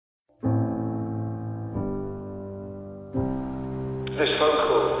This phone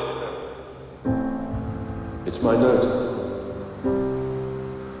call. It's my note.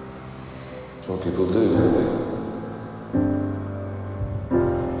 It's what people do, don't they?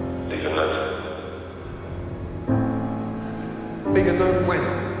 Leave a note. Leave a note when?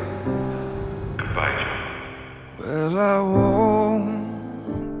 Goodbye, John. Well, I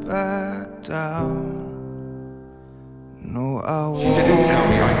won't back down. No, I won't. She didn't tell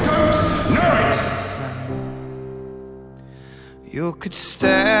me. I don't know it! You could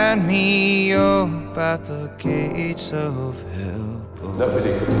stand me up at the gates of hell, but Nobody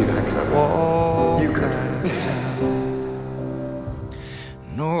could be that clever. walk You could. back down.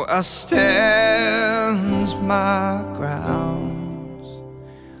 No, I stand my ground.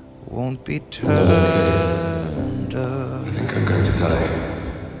 Won't be turned up. I think I'm going to die.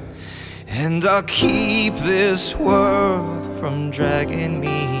 And I'll keep this world from dragging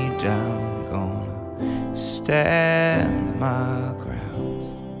me down. Gonna stand my ground.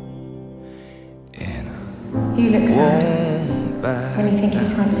 And You look I sad won't back when you think he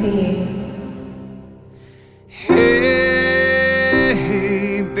can't see you.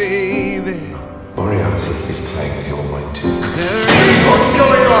 Hey, baby. Moriarty is playing with your mind too. There ain't What's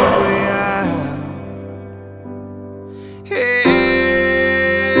going on? no way out.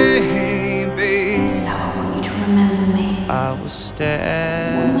 Hey, baby. This is how I want you to remember me. I will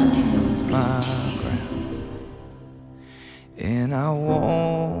stand my ground, and I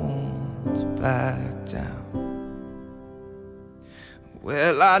won't back down.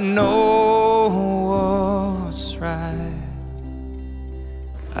 Well, I know what's right.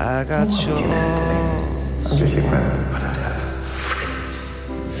 I got yours. I'm just your friend, but I'd have friends.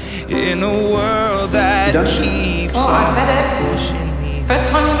 In a world that keeps Oh, I said it. pushing me, First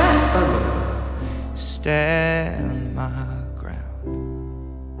time you met. stand my ground,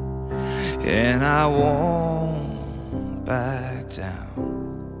 and I won't back down.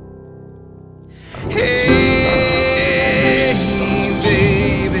 Hey,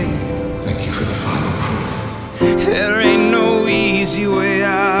 baby, Thank you for the final proof. there ain't no easy way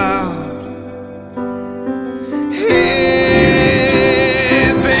out.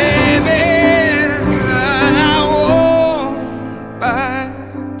 Hey, baby, and I won't back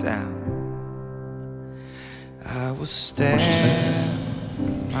down. I will stand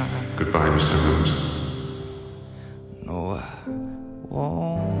my Goodbye, Mr. Holmes. No, I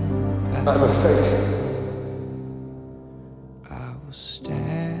won't back. I'm a fake. I will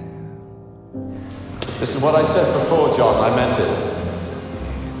stand. This is what I said before, John. I meant it.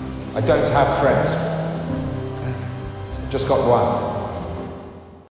 I don't have friends. Just got one.